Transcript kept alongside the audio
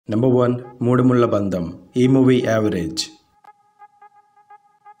Number 1 మూడు ముళ్ళ బంధం. ఈ మూవీ యావరేజ్.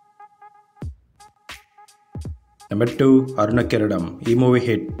 నెంబర్ 2 అరుణ కిరణం. ఈ మూవీ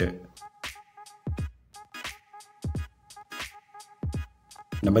హిట్.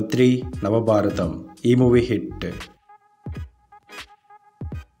 నెంబర్ 3 నవభారతం. ఈ మూవీ హిట్.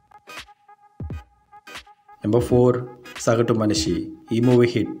 నెంబర్ 4 సగటు మనిషి. ఈ movie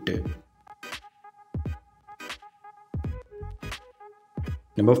hit.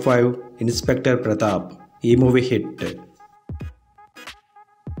 Number 5 inspector Pratap. ఈ మూవీ హిట్.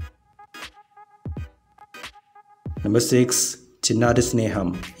 నెంబర్ 6 చిన్నారి స్నేహం.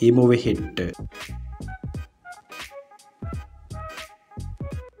 ఈ మూవీ హిట్.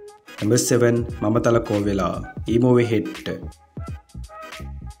 నెంబర్ 7 మమతల కోవెల. ఈ మూవీ హిట్.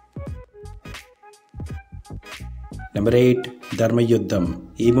 నెంబర్ 8 ధర్మయుద్ధం.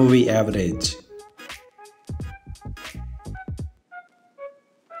 ఈ మూవీ యావరేజ్.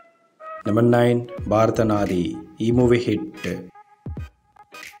 నెంబర్ 9 భారతనారి. ఈ మూవీ హిట్.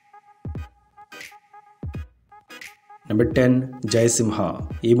 నెంబర్ 10 జయసింహ.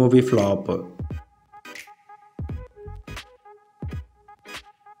 ఈ మూవీ ఫ్లాప్.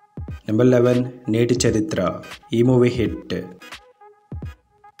 నెంబర్ 11 నేటి చరిత్ర. ఈ మూవీ హిట్.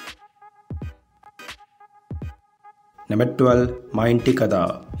 నెంబర్ 12 మా ఇంటి కథ.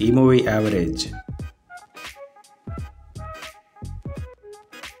 ఈ మూవీ యావరేజ్.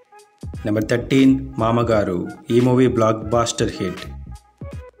 నెంబర్ 13 మామగారు. ఈ movie black buster hit.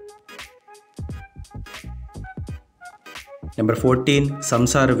 Number 14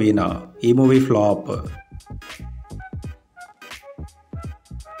 సంసార వీణ. ఈ మూవీ ఫ్లాప్.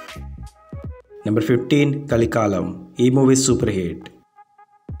 నెంబర్ 15 కలికాలం. ఈ మూవీ సూపర్ హిట్.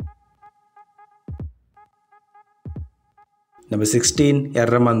 నెంబర్ 16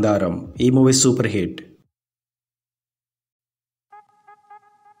 ఎర్రమందారం. ఈ మూవీ సూపర్ హిట్.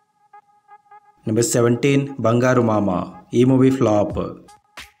 నెంబర్ 17 బంగారు మామ. ఈ మూవీ ఫ్లాప్.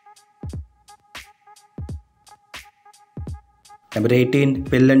 నెంబర్ 18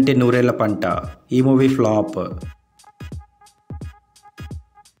 పెళ్ళంటి నూరేళ్ల పంట. ఈ మూవీ ఫ్లాప్.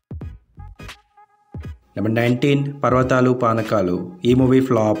 నెంబర్ 19 పర్వతాలు పానకాలు. ఈ మూవీ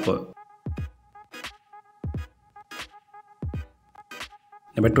ఫ్లాప్.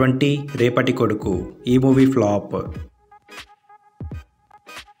 నెంబర్ 20 రేపటి కొడుకు. ఈ మూవీ ఫ్లాప్.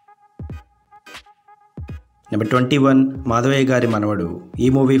 నెంబర్ 21 మాధవయ్య గారి మనవడు. ఈ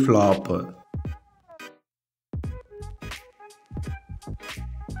మూవీ ఫ్లాప్.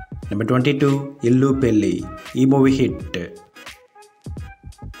 నెంబర్ 22 ఇల్లు పెళ్ళి. ఈ మూవీ హిట్.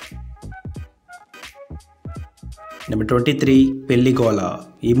 నెంబర్ 23 పెళ్లి గోల.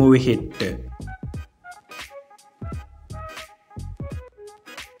 ఈ మూవీ హిట్.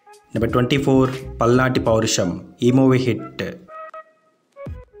 నెంబర్ 24 పల్నాటి పౌరుషం. ఈ మూవీ హిట్.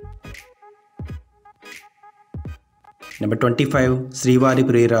 నెంబర్ 25 శ్రీవారి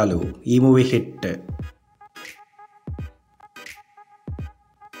ప్రియురాలు. ఈ మూవీ హిట్.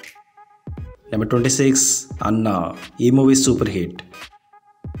 నెంబర్ 26 అన్న. ఈ మూవీ సూపర్ హిట్.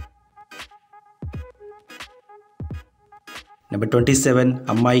 నెంబర్ 27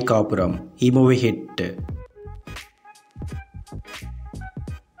 అమ్మాయి కాపురం. ఈ మూవీ హిట్.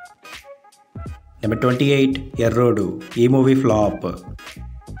 నెంబర్ 28 ఎర్రోడు. ఈ మూవీ ఫ్లాప్.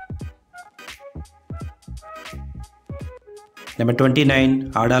 నెంబర్ 29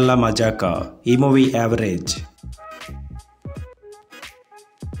 ఆడాళ్ళ మజాకా. ఈ మూవీ యావరేజ్.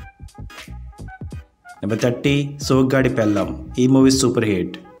 నెంబర్ 30 సోగ్గాడి పెళ్ళం. ఈ మూవీ సూపర్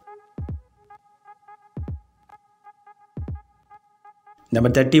హిట్.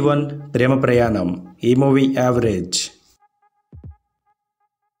 నెంబర్ 31 ప్రేమ ప్రయాణం. ఈ మూవీ యావరేజ్.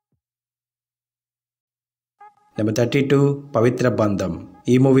 నెంబర్ 32 పవిత్ర బంధం.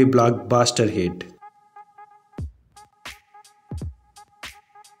 ఈ movie black buster hit.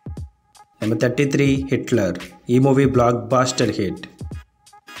 Number 33 Hitler. ఈ movie black buster hit.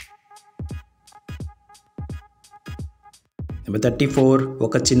 Number 34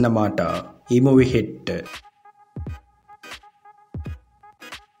 ఒక చిన్న మాట. ఈ మూవీ హిట్.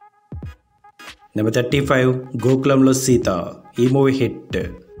 నెంబర్ 35 గోకులంలో సీత. ఈ మూవీ హిట్.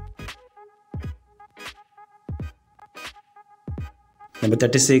 నెంబర్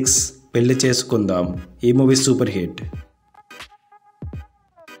 36 పెళ్లి చేసుకుందాం. ఈ మూవీ సూపర్ హిట్.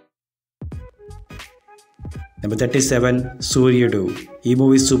 నెంబర్ 37 సూర్యుడు. ఈ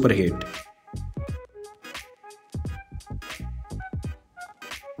మూవీ సూపర్ హిట్.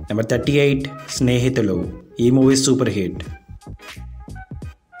 నెంబర్ 38 స్నేహితులు. ఈ మూవీ సూపర్ హిట్.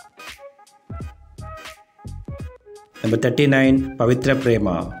 నెంబర్ 39 పవిత్ర ప్రేమ.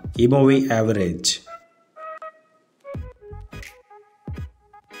 ఈ మూవీ యావరేజ్.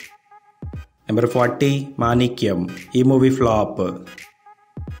 నెంబర్ 40 మాణిక్యం. ఈ మూవీ ఫ్లాప్.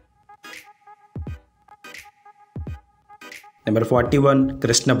 నెంబర్ 41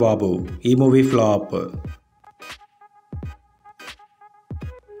 కృష్ణబాబు. ఈ మూవీ ఫ్లాప్.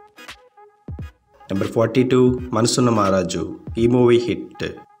 నెంబర్ 42 మనసున్న మహారాజు. ఈ మూవీ హిట్.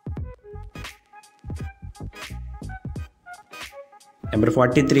 నెంబర్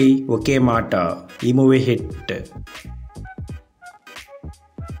 43 ఒకే మాట. ఈ మూవీ హిట్.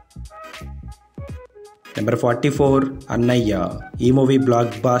 నెంబర్ 44 అన్నయ్య. ఈ movie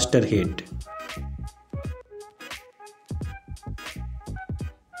black buster hit.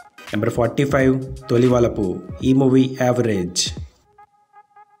 Number 45 తొలివలపు. ఈ మూవీ యావరేజ్.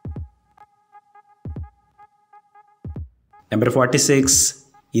 నెంబర్ 46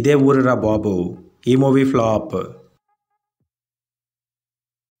 ఇదే ఊరురా బాబు. ఈ మూవీ ఫ్లాప్.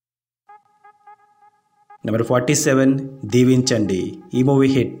 నెంబర్ 47 దీవించండి. ఈ మూవీ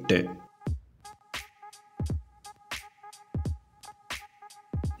హిట్.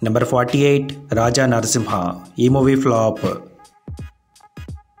 నెంబర్ 48 రాజా నరసింహ. ఈ మూవీ ఫ్లాప్.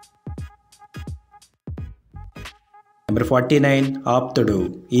 నెంబర్ 49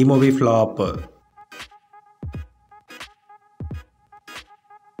 ఆప్తుడు. ఈ మూవీ ఫ్లాప్.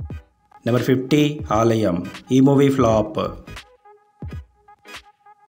 నెంబర్ 50 ఆలయం. ఈ మూవీ ఫ్లాప్.